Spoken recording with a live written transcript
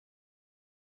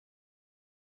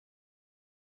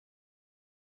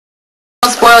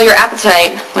spoil your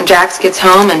appetite. When Jax gets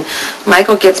home and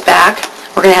Michael gets back,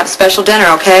 we're going to have a special dinner,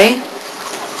 okay?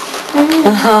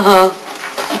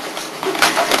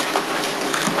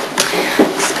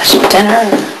 Special dinner.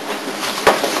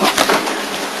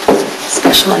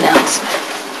 Special announcement.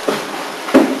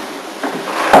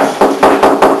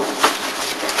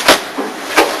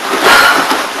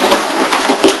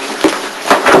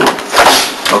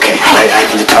 Okay, I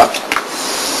need to talk.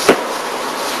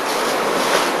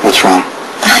 What's wrong?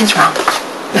 Nothing's wrong.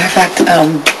 Matter of fact,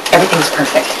 everything's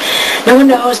perfect. No one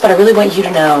knows, but I really want you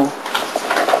to know.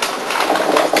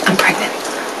 I'm pregnant.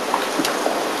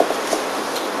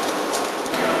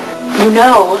 You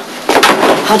know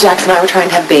how Jax and I were trying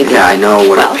to have a baby. Yeah, I know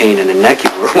what a pain in the neck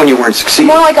you were when you weren't succeeding.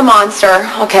 More like a monster,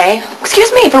 okay?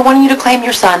 Excuse me for wanting you to claim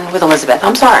your son with Elizabeth.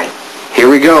 I'm sorry. Here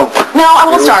we go. No, I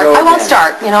won't start. I won't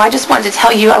start. You know, I just wanted to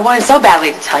tell you. I wanted so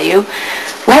badly to tell you.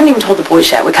 We haven't even told the boys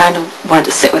yet. We kind of wanted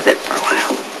to sit with it for a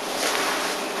while.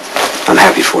 I'm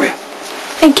happy for you.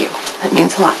 Thank you. That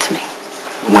means a lot to me.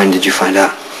 When did you find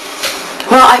out?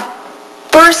 Well, I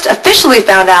first officially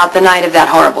found out the night of that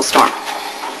horrible storm.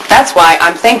 That's why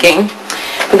I'm thinking,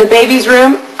 for the baby's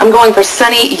room, I'm going for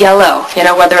sunny yellow, you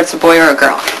know, whether it's a boy or a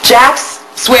girl. Jax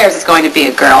swears it's going to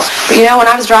be a girl. But you know, when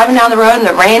I was driving down the road and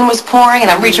the rain was pouring and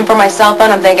I'm reaching for my cell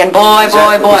phone, I'm thinking, boy,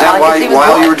 boy, boy. Was that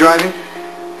while you were driving?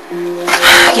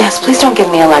 Yes, please don't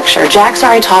give me a lecture. Jack's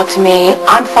already talked to me.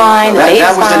 I'm fine. The baby's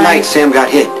That was fine. the night Sam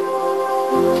got hit.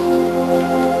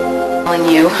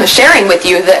 Sharing with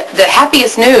you the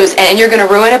happiest news, and you're going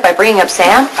to ruin it by bringing up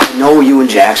Sam? I know you and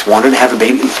Jax wanted to have a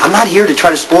baby. I'm not here to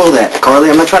try to spoil that, Carly.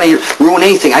 I'm not trying to ruin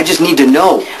anything. I just need to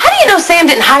know. How do you know Sam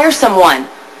didn't hire someone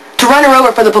to run her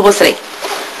over for the publicity?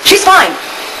 She's fine.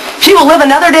 She will live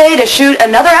another day to shoot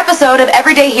another episode of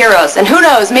Everyday Heroes. And who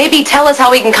knows, maybe tell us how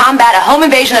we can combat a home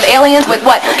invasion of aliens with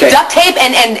what? Okay. Duct tape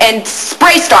and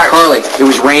spray starch. Carly, it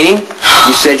was raining.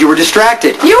 You said you were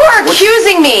distracted. You are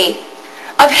accusing me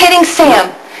of hitting Sam.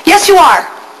 Yes, you are.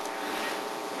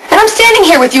 And I'm standing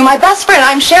here with you, my best friend.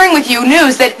 I'm sharing with you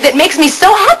news that makes me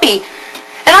so happy.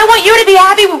 And I want you to be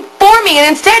happy for me, and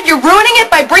instead you're ruining it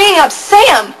by bringing up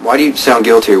Sam. Why do you sound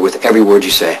guilty with every word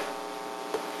you say?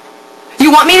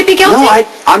 You want me to be guilty?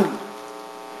 No,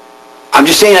 I'm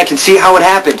just saying I can see how it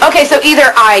happened. Okay, so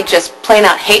either I just plain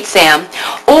out hate Sam,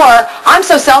 or I'm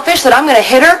so selfish that I'm going to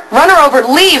hit her, run her over,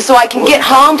 leave so I can get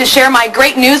home to share my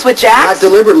great news with Jax. Not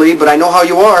deliberately, but I know how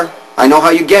you are. I know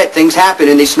how you get. Things happen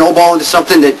and they snowball into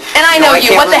something that... And I know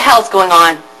you. What the hell's going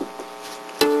on?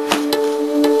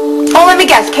 Oh, let me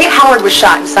guess. Kate Howard was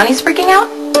shot and Sonny's freaking out?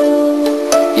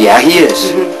 Yeah, he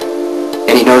is. Mm-hmm.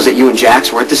 And he knows that you and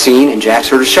Jax were at the scene and Jax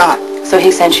heard a shot. So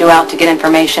he sent you out to get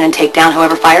information and take down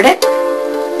whoever fired it?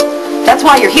 That's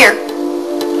why you're here.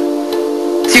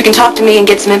 So you can talk to me and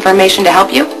get some information to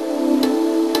help you?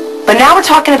 But now we're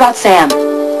talking about Sam.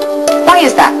 Why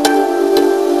is that?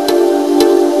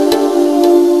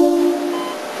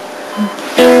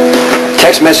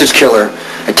 Text message killer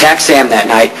attacked Sam that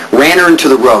night, ran her into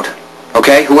the road.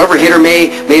 Okay? Whoever hit her may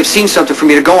have seen something for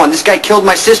me to go on. This guy killed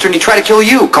my sister and he tried to kill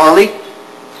you, Carly.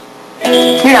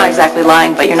 You're not exactly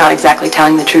lying, but you're not exactly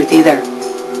telling the truth either.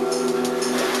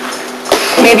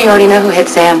 Maybe you already know who hit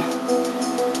Sam,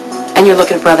 and you're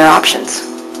looking for other options.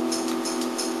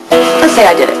 Let's say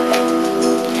I did it.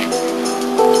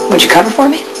 Would you cover for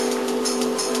me?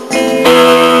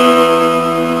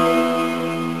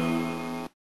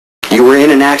 You were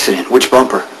in an accident. Which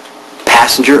bumper?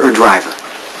 Passenger or driver?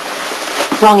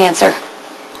 Wrong answer.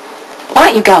 Why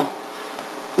don't you go?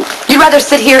 You'd rather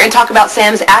sit here and talk about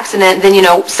Sam's accident than, you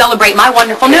know, celebrate my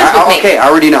wonderful news with me. Okay, I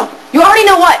already know. You already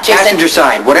know what, Jason? Passenger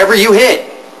side, whatever you hit.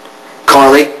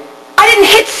 Carly. I didn't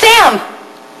hit Sam.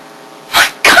 My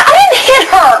God, I didn't hit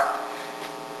her.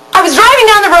 I was driving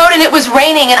down the road and it was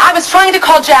raining and I was trying to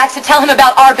call Jax to tell him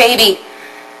about our baby.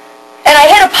 And I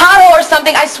hit a pothole or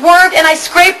something. I swerved and I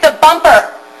scraped the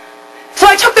bumper. So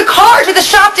I took the car to the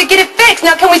shop to get it fixed.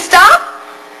 Now, can we stop?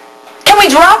 Can we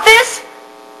drop this?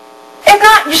 If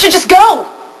not, you should just go.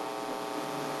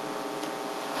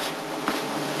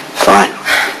 Fine.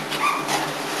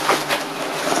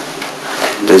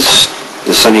 Does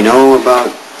Sonny know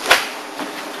about...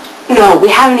 No, we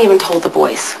haven't even told the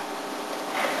boys.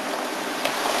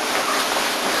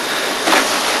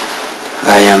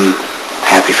 I am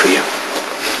happy for you.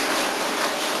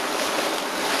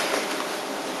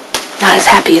 Not as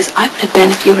happy as I would have been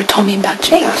if you would have told me about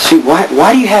Jake. See, why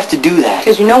do you have to do that?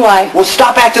 Because you know why. Well,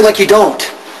 stop acting like you don't.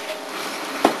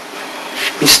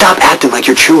 I mean, stop acting like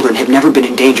your children have never been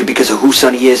in danger because of who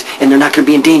Sonny is, and they're not going to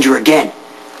be in danger again.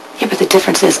 Yeah, but the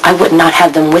difference is I would not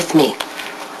have them with me,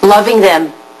 loving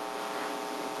them,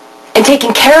 and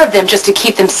taking care of them just to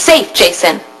keep them safe,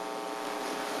 Jason.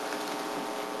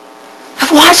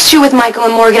 I've watched you with Michael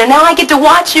and Morgan, and now I get to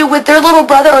watch you with their little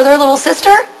brother or their little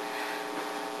sister.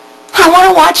 I want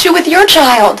to watch you with your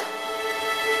child.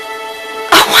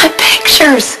 I want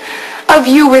pictures of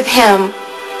you with him.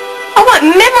 I want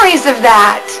memories of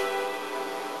that.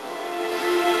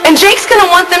 And Jake's going to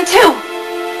want them too.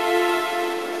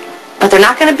 But they're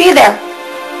not going to be there.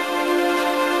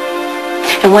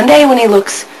 And one day when he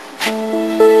looks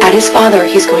at his father,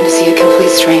 he's going to see a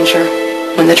complete stranger.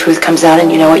 When the truth comes out, and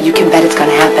you know what, you can bet it's going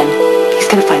to happen. He's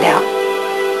going to find out.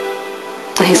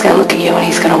 And he's going to look at you and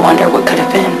he's going to wonder what could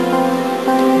have been.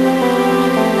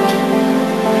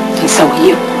 And so will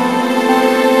you.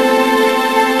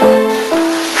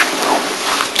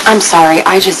 I'm sorry,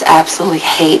 I just absolutely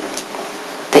hate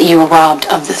that you were robbed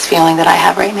of this feeling that I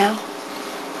have right now.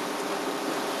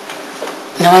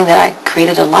 Knowing that I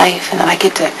created a life and that I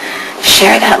get to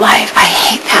share that life. I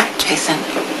hate that, Jason.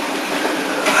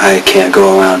 I can't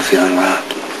go around feeling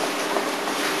robbed.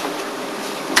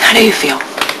 How do you feel?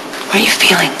 What are you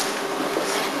feeling?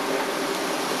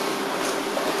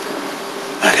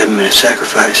 I haven't made a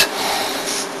sacrifice.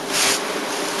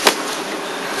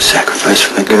 Sacrifice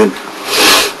for the good.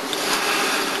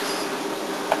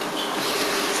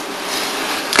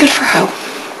 Good for who?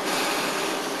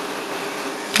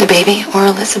 The baby or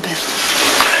Elizabeth?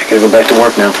 I gotta go back to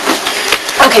work now.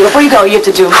 Okay, before you go, you have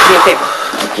to do me a favor.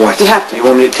 What? You have to. You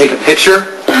want me to take a picture?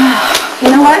 You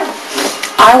know what?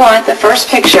 I want the first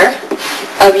picture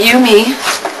of you, me,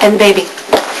 and the baby.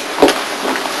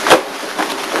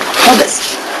 Hold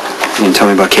this. You didn't tell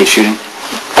me about Kate shooting?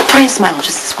 Try and smile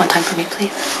just this one time for me,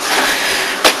 please.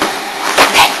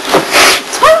 Okay.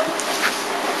 Smile.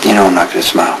 You know I'm not gonna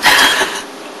smile.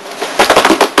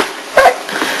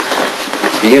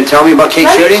 You gonna tell me about Kate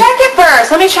shooting?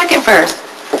 Let me check it first.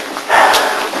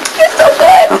 You're so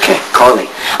good. Okay, Carly.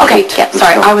 Okay, yeah,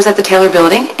 sorry. I was at the Taylor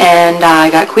building, and I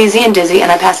got queasy and dizzy,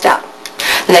 and I passed out.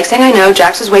 The next thing I know,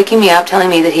 Jax was waking me up, telling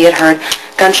me that he had heard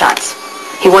gunshots.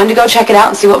 He wanted to go check it out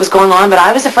and see what was going on, but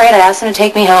I was afraid. I asked him to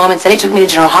take me home and said he took me to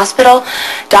General Hospital.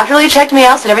 Dr. Lee checked me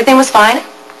out, said everything was fine.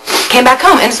 Came back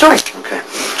home. End of story. Okay.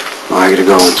 Well, I gotta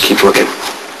go and keep looking.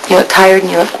 You look tired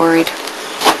and you look worried.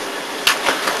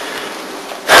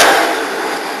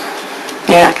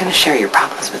 You're not going to share your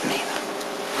problems with me.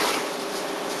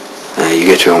 You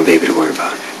get your own baby to worry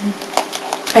about.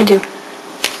 I do.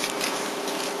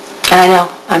 And I know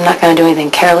I'm not going to do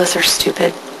anything careless or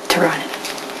stupid to ruin it.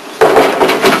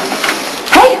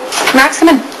 Hey, Max, come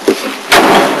in.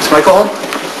 Is Michael home?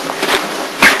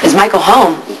 Is Michael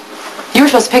home? You were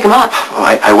supposed to pick him up. Oh,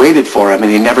 I waited for him,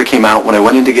 and he never came out. When I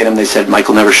went in to get him, they said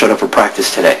Michael never showed up for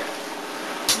practice today.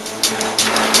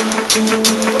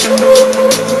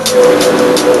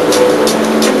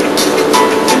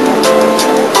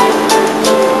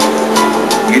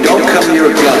 You don't come near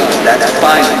a gun. That's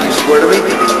fine. You swear to me?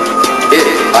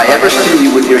 If I ever see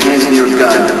you with your hands in your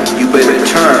gun, you better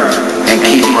turn and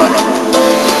keep running.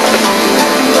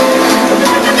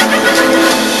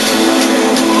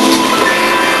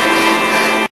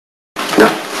 No.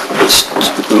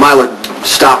 Milo,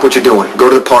 stop what you're doing. Go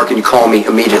to the park and you call me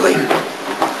immediately.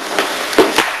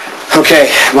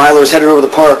 Okay, Milo's headed over to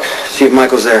the park. See if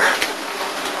Michael's there.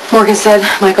 Morgan said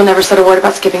Michael never said a word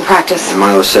about skipping practice. And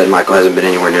Milo said Michael hasn't been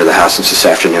anywhere near the house since this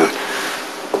afternoon.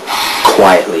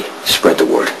 Quietly spread the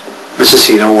word. Mrs.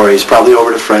 C, don't worry. He's probably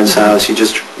over at a friend's house. He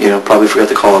just, probably forgot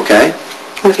to call, okay?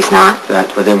 What if he's not?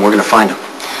 But then we're going to find him.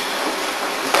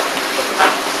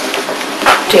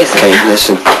 Jason. Okay,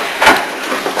 listen.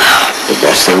 The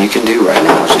best thing you can do right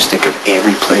now is just think of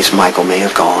every place Michael may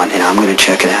have gone, and I'm going to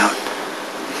check it out.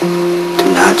 Do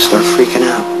not start freaking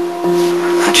out.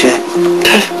 Not yet.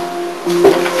 Okay.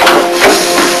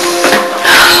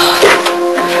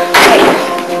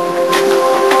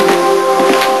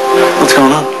 What's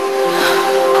going on?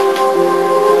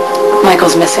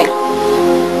 Michael's missing.